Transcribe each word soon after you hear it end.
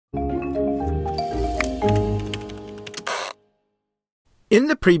In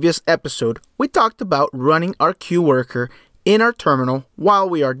the previous episode, we talked about running our queue worker in our terminal while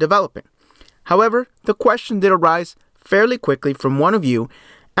we are developing. However, the question did arise fairly quickly from one of you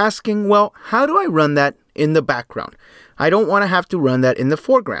asking, well, how do I run that in the background? I don't want to have to run that in the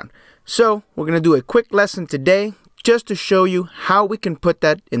foreground. So we're going to do a quick lesson today just to show you how we can put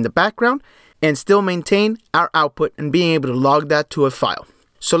that in the background and still maintain our output and being able to log that to a file.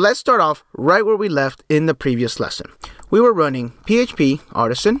 So let's start off right where we left in the previous lesson. We were running PHP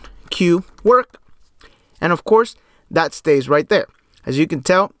Artisan queue work, and of course that stays right there. As you can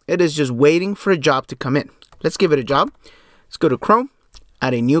tell, it is just waiting for a job to come in. Let's give it a job. Let's go to Chrome,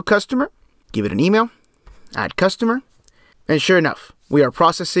 add a new customer, give it an email, add customer, and sure enough, we are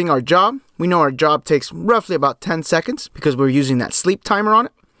processing our job. We know our job takes roughly about 10 seconds because we're using that sleep timer on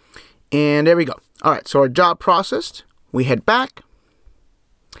it. And there we go. All right, so our job processed. We head back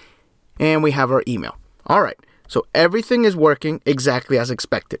and we have our email. All right, so everything is working exactly as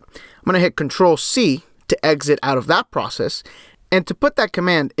expected. I'm going to hit Control-C to exit out of that process. And to put that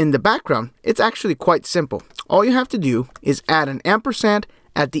command in the background, it's actually quite simple. All you have to do is add an ampersand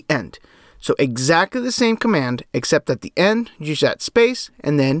at the end. So exactly the same command, except at the end, you just add space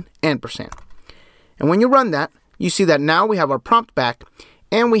and then ampersand. And when you run that, you see that now we have our prompt back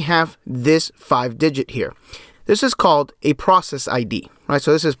and we have this 5-digit here. This is called a process ID, right?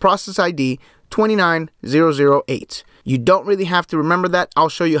 So this is process ID 29008. You don't really have to remember that. I'll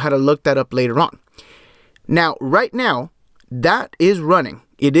show you how to look that up later on. Now, right now, that is running.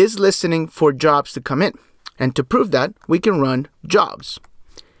 It is listening for jobs to come in. And to prove that, we can run jobs.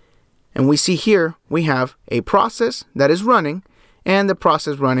 And we see here, we have a process that is running, and the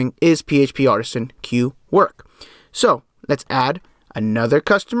process running is PHP Artisan queue work. So let's add another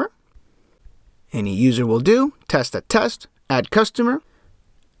customer. Any user will do. Test at test, add customer.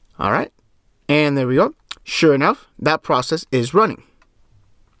 All right. And there we go. Sure enough, that process is running.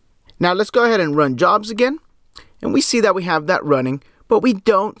 Now let's go ahead and run jobs again. And we see that we have that running, but we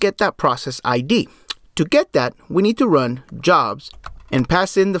don't get that process ID. To get that, we need to run jobs and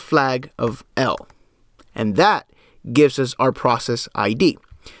pass in the flag of L. And that gives us our process ID.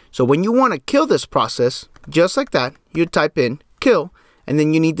 So when you want to kill this process, just like that, you type in kill, and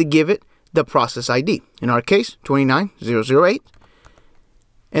then you need to give it the process ID. In our case, 29008.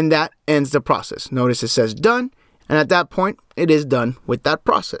 And that ends the process. Notice it says done, and at that point, it is done with that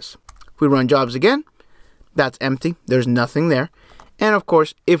process. If we run jobs again, that's empty. There's nothing there. And of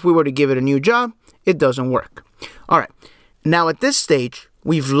course, if we were to give it a new job, it doesn't work. All right. Now at this stage,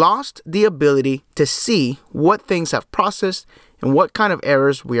 we've lost the ability to see what things have processed and what kind of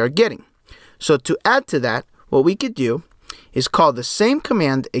errors we are getting. So to add to that, what we could do is call the same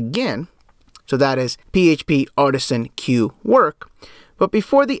command again. So that is PHP Artisan queue work. But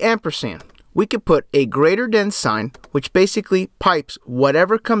before the ampersand, we could put a greater than sign, which basically pipes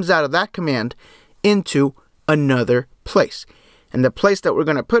whatever comes out of that command into another place. And the place that we're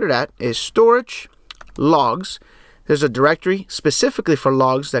going to put it at is storage logs. There's a directory specifically for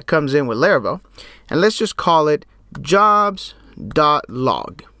logs that comes in with Laravel. And let's just call it jobs.log.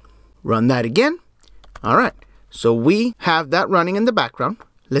 Run that again. All right. So we have that running in the background.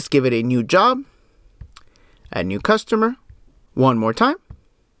 Let's give it a new job. Add new customer. One more time.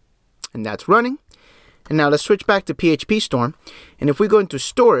 And that's running. And now let's switch back to PHP Storm. And if we go into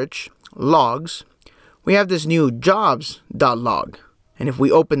storage logs, we have this new jobs.log. And if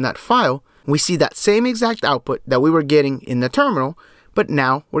we open that file, we see that same exact output that we were getting in the terminal, but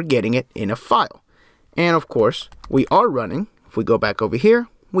now we're getting it in a file. And of course, we are running. If we go back over here,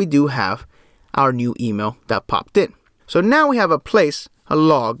 we do have our new email that popped in. So now we have a place, a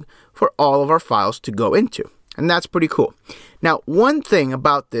log, for all of our files to go into. And that's pretty cool. Now, one thing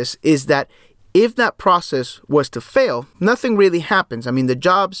about this is that if that process was to fail, nothing really happens. I mean, the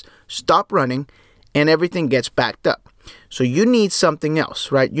jobs stop running and everything gets backed up. So you need something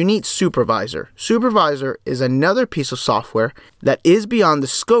else, right? You need Supervisor. Supervisor is another piece of software that is beyond the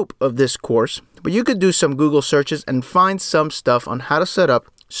scope of this course, but you could do some Google searches and find some stuff on how to set up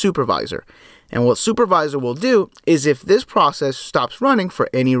Supervisor. And what Supervisor will do is if this process stops running for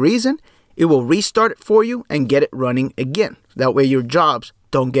any reason, it will restart it for you and get it running again. That way your jobs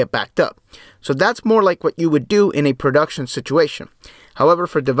don't get backed up. So that's more like what you would do in a production situation. However,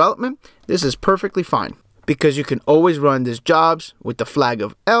 for development, this is perfectly fine because you can always run this jobs with the flag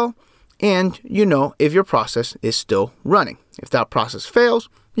of L, and you know if your process is still running. If that process fails,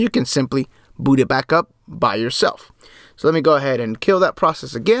 you can simply boot it back up by yourself. So let me go ahead and kill that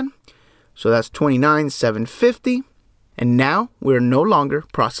process again. So that's 29750. and now we're no longer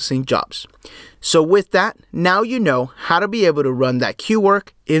processing jobs. So with that, now you know how to be able to run that queue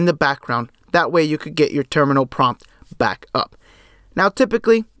work in the background. That way you could get your terminal prompt back up. Now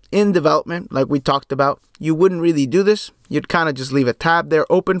typically in development, like we talked about, you wouldn't really do this. You'd kind of just leave a tab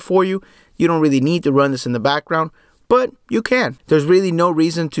there open for you. You don't really need to run this in the background, but you can. There's really no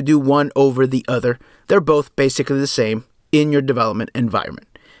reason to do one over the other. They're both basically the same in your development environment.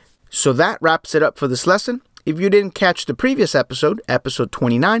 So that wraps it up for this lesson. If you didn't catch the previous episode, episode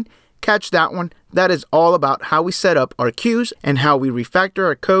 29, catch that one. That is all about how we set up our queues and how we refactor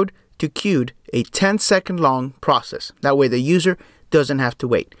our code to queued, a 10-second long process. That way the user doesn't have to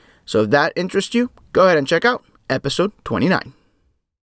wait. So if that interests you, go ahead and check out episode 29.